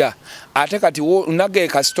tutambulira ate kati nage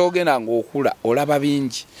kasita ogenda ng'okula olaba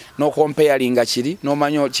bingi n'okompeyalinga kiri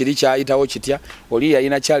n'omanya kiri kyayitawo kitya oli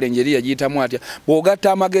yalina challenge eri yagiyitamu atya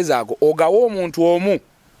bw'ogatta amagezi ago ogawa omuntu omu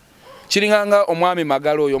kiringanga omwami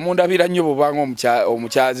magalo oyo mundabira nnyo bubanga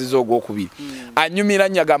omukyazizo ogwokubiri anyumira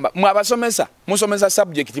nnyo agamba mwe abasomesa musomesa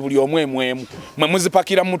subject buli omwemu mwe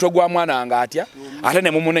muzipakira mu mutwe gwa mwana nga atya ate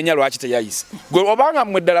ne mumunenya lwaki teyayise gwe obanga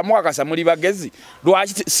mwe ddala mwakasa muli bagezi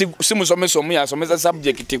lwaki simusomesa omu yasomesa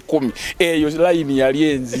subject 10 eyo line yali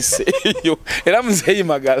enzise eyo era muzeyi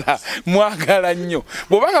magala mwagala nnyo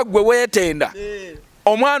bwobanga gwe weetenda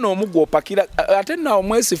omwana omuggo opakira ate nawo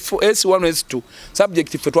mwesi S1 S2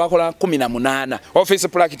 subject fe twakola 18 office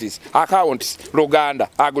practice accounts Luganda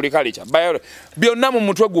agriculture biology byonna mu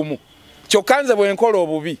mutwe gumu kyokanze bwe nkola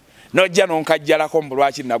obubi nojja nonkajjalako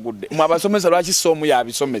mbulwaki nagudde mu abasomesa lwaki somu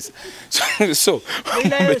yabisomesa so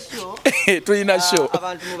tulina show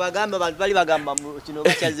abantu mubagamba abantu bali bagamba kino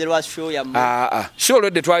bakyazerwa show ya show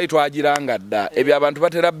lwedde twali twagiranga dda ebyo abantu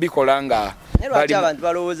batera bikola nga bali abantu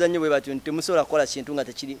balowooza nnyo bwe batyo temusobola kukola kintu nga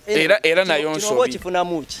tekiri era nayo nsobi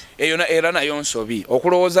era nayo nsobi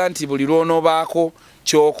okulowooza nti buli lwonoobaako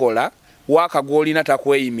kyokola wakagwolina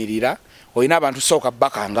takweyimirira olina abantu sooka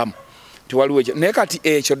bakangamu tiwaliwo ekyo naye kati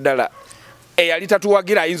ekyo ddala eyali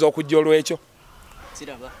tatuwagira ayinza okujja olwekyo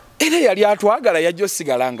era yali atwagala yajja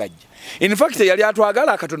osigala ngajja in fact yali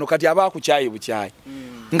atwagala akatono kati aba akukyayi bukyayi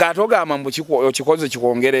ng'atogamba mbu okikoze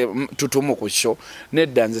kikwongere tutumu ku sho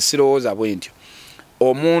nedda nze sirowooza bwe ntyo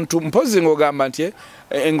omuntu mpozi ng'ogamba nti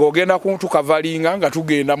ng'ogenda tukavalinga nga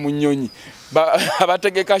tugenda mu nnyonyi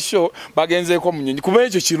abategeka sho bagenzeeko mu nnyonyi kuba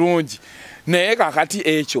ekyo kirungi naye kakati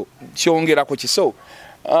ekyo kyongera ku kiso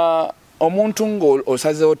omuntu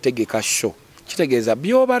ng'osazeewo tegeka sho kitegeeza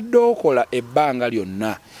by'obadde okola ebbanga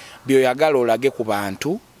lyonna by'oyagala olage ku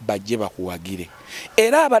bantu bajje bakuwagire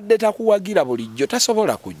era abadde takuwagira bulijjo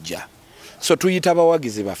tasobola kujja so tuyita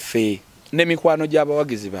abawagizi baffe n'emikwano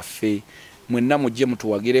gy'abawagizi baffe mwenna mujje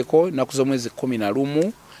mutuwagireko ennaku z'omwezi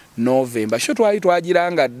 11 Novemba sho twali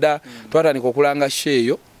twagiranga dda twatandika okulanga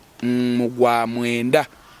sheeyo mu gwa 9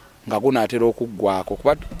 nga gunaatera okuggwako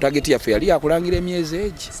kuba tageti yaffe yali yakulangira emyezi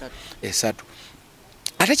egi 3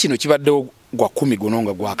 ate kino kibaddewo gwa 10 guno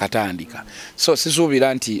nga gwakatandika so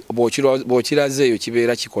sisuubira nti bw'okiraze eyo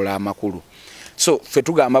kibeera kikola amakulu so ffe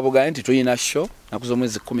tugamba bugaye nti tulina show ennaku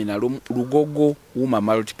z'omwezi 11 Lugogo Wooma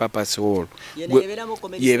Multipurpose Hall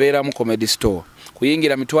yebeeramu comedy store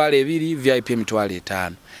kuyingira mitwalo 2 VIP mitwalo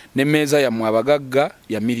 5 n'emmeeza yammwe abagagga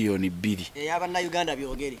ya $2,000,000 ey'abannayuganda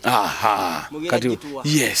byogere kati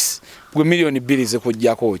yes gwe $2,000,000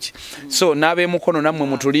 zekujjako ki so n'ab'emukono nammwe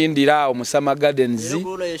mutulindira awo Musama Gardens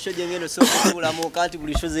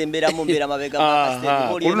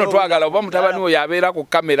kuno twagala oba mutabani oyo abeera ku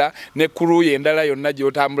kamera ne kuluye endala yonna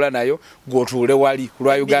gy'otambula nayo gw'otuule wali ku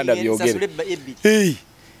lwa Uganda byogere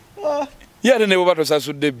yate ne bwoba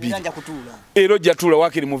tosasudde bbiri era ojja tuula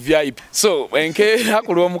wakiri mu VIP so enkeera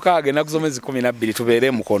ku lw'omukaaga ennaku z'omwezi 12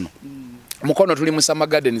 tubeere mukono mukono tuli Musama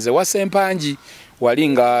Gardens wa Sempanji wali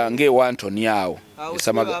nga ng'ewa Antoni awo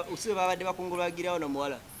babadde bakungulwagirawo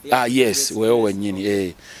n'omuwala Yes, wewe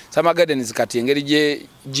wenyini Summer Gardens kati engeri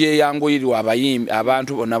je yanguyirwa abayimbi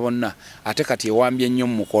abantu bonna ate kati ewambye nnyo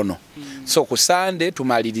mukono. So ku Sunday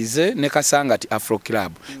tumalirize ne Kasangati Afro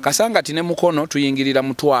Club. Kasangati ne mukono tuyingirira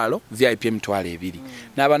mutwalo VIP mitwalo 2.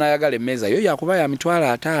 N'abana Ayagala emmeeza yo yakuba ya mitwalo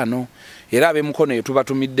 5. Era abe mukono yo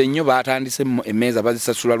tubatumidde nnyo batandise emmeeza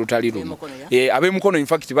bazisasula lutali luno. Abe mukono in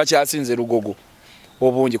fact bakyasinze lugogo.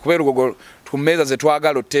 Obungi kubera lugogo tummeeza ze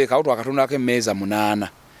twagala otteeka awo twakatundako emmeeza 8.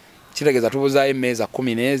 Kitegeza tubuza emmeeza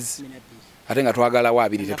 10 ate nga twagala wa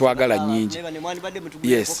 2 tetwagala nyingi.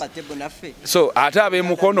 Yes. So ate abe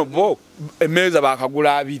mukono bo emmeeza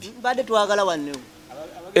bakagula 2. Bade twagala wanne.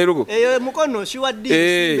 Erugo. Mukono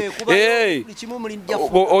shiwadde kuba lichimu mulinja.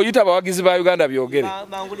 Oyita abawagizi ba Uganda byogere.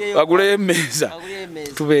 Bagule emmeeza.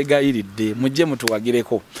 Tubegayiridde mujje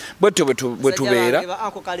mutuwagireko. Bwetto bwe tubeera.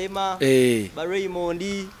 Anko Kalema. Ba Raymond.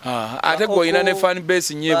 Ate goyina ne fan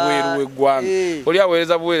base nyebweru weggwanga. Oli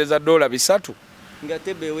aweereza buweereza $3.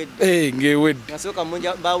 Ngatebe wedde. Ngewedde. Nasoka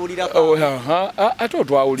munja bawulirako. Ate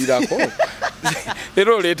otwawulirako.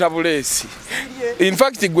 Era oleeta buleesi. In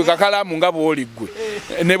fact gwe kakalaamu nga bw'oli gwe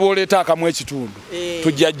ne bw'oleeta akamu ekitundu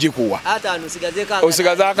tujja gikuwa.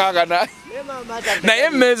 Osigaze akaaga naye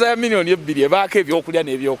emmeeza ya miliyoni 2 ebaako ebyokulya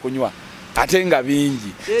n'ebyokunywa ate nga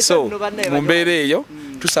bingi. So mu mbeera eyo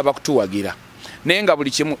tusaba kutuwagira naye nga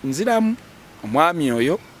buli kimu nziramu omwami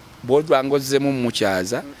oyo bw'obangozzemu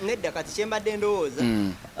mukyaza. Nedda kati kyembadde ndowooza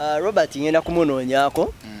Robert ngenda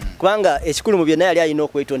kumunoonyaako kubanga ekikulu mu byonna yali alina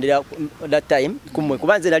okwetondera that time kumwe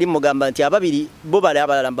kubanze nali mugamba nti ababiri bo bali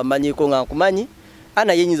abalala mbamanyiko nga nkumanyi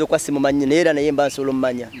ana yenyinza kwa simumanyi neera naye mba nsolo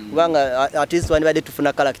mmanya kubanga artist wani bade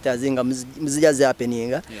tufuna characters nga muzija za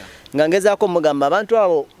happening nga ngezaako mugamba abantu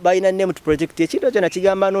abo balina name to project ekintu kyo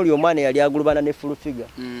nakigamba n'oli omwana yali agulubana ne full figure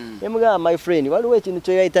mugamba my friend waliwo ekintu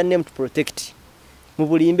kyo yayita name to protect mu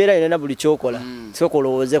buli mbeera yonna buli kyokola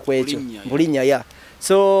sokolowooze ku ekyo bulinya ya.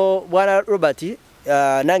 So bwana Robert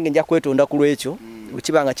nange nja kwetonda ku lwekyo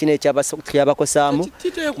ukibanga kine kyabakosaamu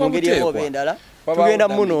mu ngeri y'obendala tugenda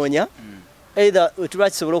munoonya either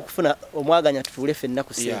tubakisobola okufuna omwaganya tutuule ffenna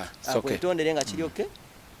ku sente akwetondere nga kiri oke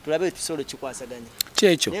tulabe ekisolo kikwasaganya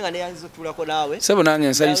kyekyo nenga neyanziza otulako naawe sebo nange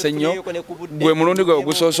nsanyuse nnyo gwe mulundi gwe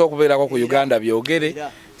ogusoosa okubeerako ku Uganda byogere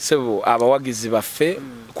sebo abawagizi baffe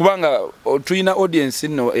kubanga tulina audience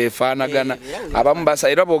nno efaanagana abamu basa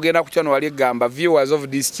era bwogenda ku channel wali egamba viewers of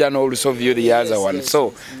this channel also view the other one.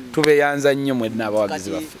 So tubeyanza nnyo mwenna abawagizi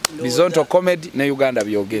baffe Zonto comedy ne Uganda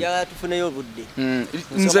byogere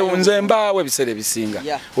nze mbaawe ebiseera ebisinga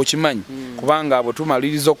okimanyi kubanga abo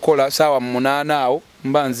tumaliriza okukola saawa 8 awo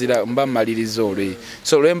mba mmaliriza olwe.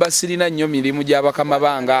 So lwemba sirina nnyo mirimu gy'abakama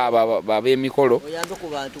banga ab'emikolo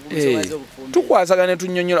tukwasagane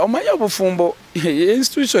tunnyonnyola omanyi obufumbo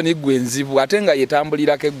institution igwe nzibu ate nga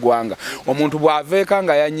yetambulirako eggwanga omuntu bw'aveeka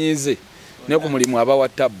nga yanyiize ne ku mulimu aba wa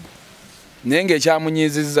ttabu naye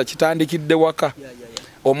ng'ekyamunyiizizza kitandikidde waka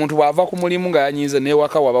omuntu bw'ava ku mulimu nga yanyiize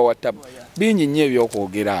n'ewaka waba wa ttabu bingi nnyo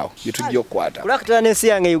ebyokwogeraawo bye tujja okukwata. Kulakutana n'ensi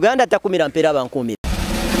yange Uganda takumira mpeera bankuumira.